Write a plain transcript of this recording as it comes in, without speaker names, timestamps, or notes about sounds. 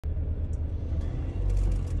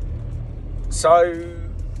So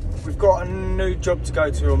we've got a new job to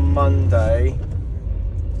go to on Monday,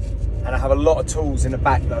 and I have a lot of tools in the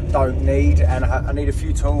back that I don't need, and I need a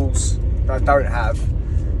few tools that I don't have.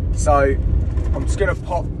 So I'm just gonna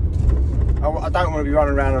pop, I don't want to be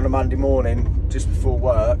running around on a Monday morning just before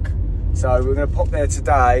work. So we're gonna pop there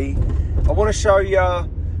today. I want to show you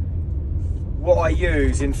what I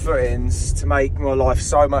use in footings to make my life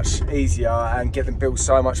so much easier and get them built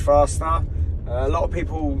so much faster. A lot of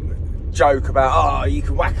people joke about, oh, you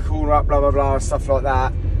can whack a corner up, blah blah blah, and stuff like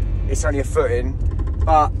that. It's only a footing.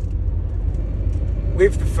 But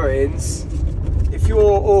with the footings, if you're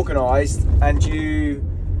organised and you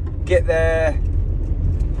get there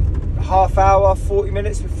half hour, 40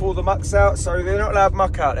 minutes before the muck's out, so they're not allowed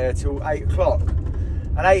muck out there till 8 o'clock,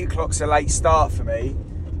 and 8 o'clock's a late start for me,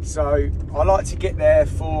 so I like to get there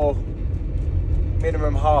for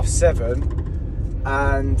minimum 7:30,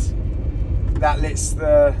 and that lets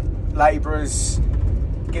the labourers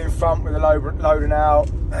get in front with the loading out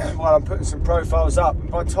while I'm putting some profiles up. And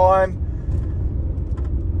by the time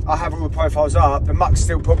I have all the profiles up, the muck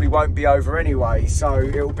still probably won't be over anyway, so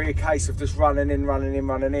it'll be a case of just running in.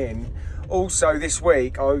 Also this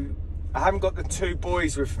week I haven't got the two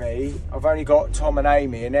boys with me. I've only got Tom and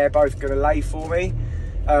Amy, and they're both going to labour for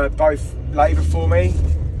me,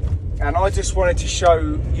 and I just wanted to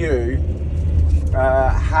show you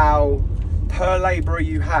how per labourer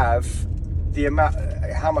you have the amount,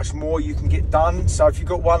 how much more you can get done. So if you've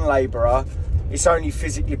got one labourer, it's only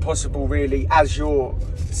physically possible really as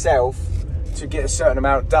yourself to get a certain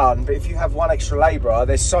amount done, but if you have one extra labourer,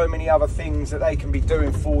 there's so many other things that they can be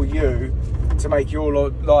doing for you to make your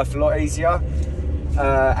life a lot easier,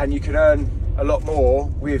 and you can earn a lot more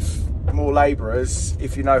with more labourers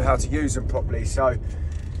if you know how to use them properly. So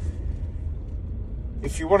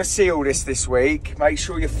if you want to see all this week, make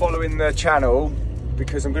sure you're following the channel,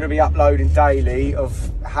 because I'm going to be uploading daily of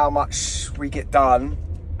how much we get done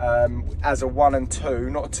as a 1 and 2,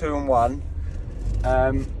 not a 2 and 1.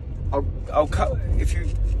 I'll cut, if you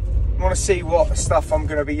want to see what stuff I'm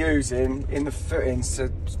going to be using in the footings to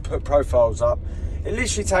put profiles up, it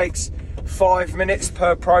literally takes 5 minutes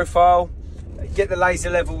per profile. Get the laser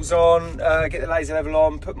levels on,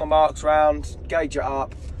 put my marks round, gauge it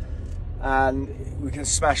up, and we can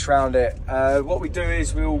smash round it. What we do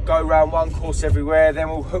is we'll go round one course everywhere, then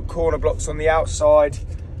we'll hook corner blocks on the outside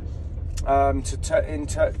to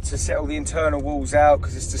settle the internal walls out,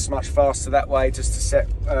 because it's just much faster that way, just to set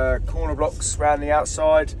corner blocks around the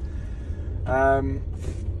outside. And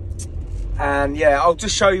yeah, I'll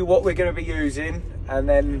just show you what we're going to be using, and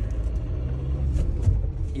then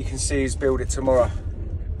you can see us build it tomorrow.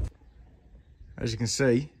 As you can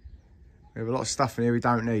see, we have a lot of stuff in here we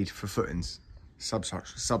don't need for footings,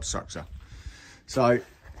 substructure. So I'm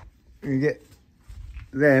gonna get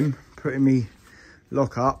them putting me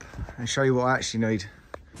lock up and show you what I actually need.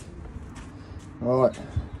 All right,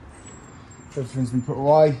 everything's been put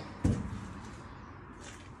away.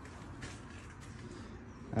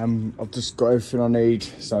 I've just got everything I need,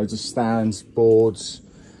 so just stands, boards,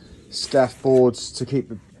 scaff boards to keep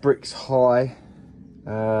the bricks high,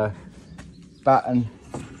 batten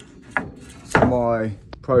for my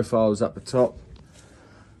profiles up the top.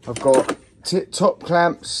 I've got top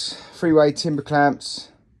clamps, three-way timber clamps.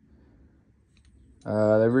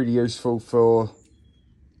 They're really useful for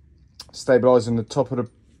stabilising the top of the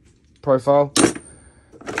profile.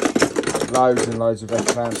 Loads and loads of F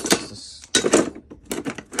clamps, just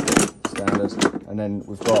standard. And then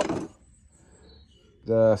we've got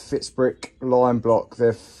the Fitzbrick line block.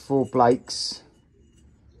 They're for Blakes.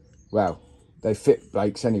 Well, they fit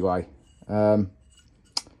Blakes anyway. And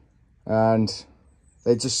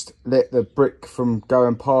they just let the brick from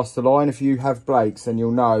going past the line. If you have Blakes, then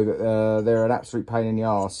you'll know that they're an absolute pain in the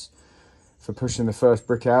arse for pushing the first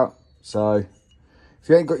brick out. So if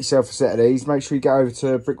you ain't got yourself a set of these, make sure you go over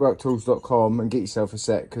to brickworktools.com and get yourself a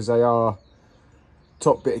set, because they are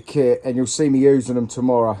top bit of kit, and you'll see me using them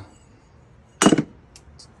tomorrow.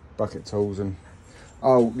 Bucket tools. And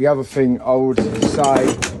oh, the other thing I would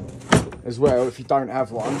say as well, if you don't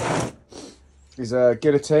have one, is a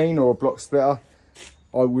guillotine or a block splitter.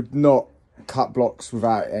 I would not cut blocks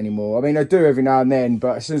without it anymore. I mean, I do every now and then,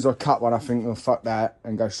 but as soon as I cut one, I think, oh, fuck that,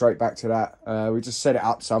 and go straight back to that. We just set it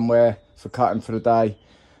up somewhere for cutting for the day,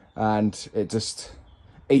 and it just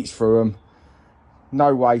eats through them.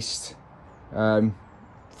 No waste.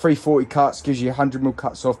 340 cuts gives you 100mm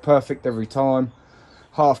cuts off, perfect every time.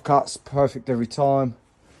 Half cuts, perfect every time.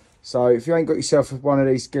 So if you ain't got yourself one of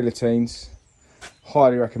these guillotines,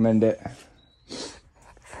 highly recommend it.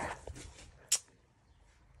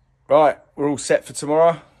 Right, we're all set for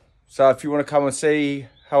tomorrow. So if you want to come and see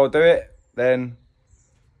how I do it, then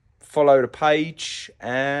follow the page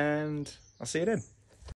and I'll see you then.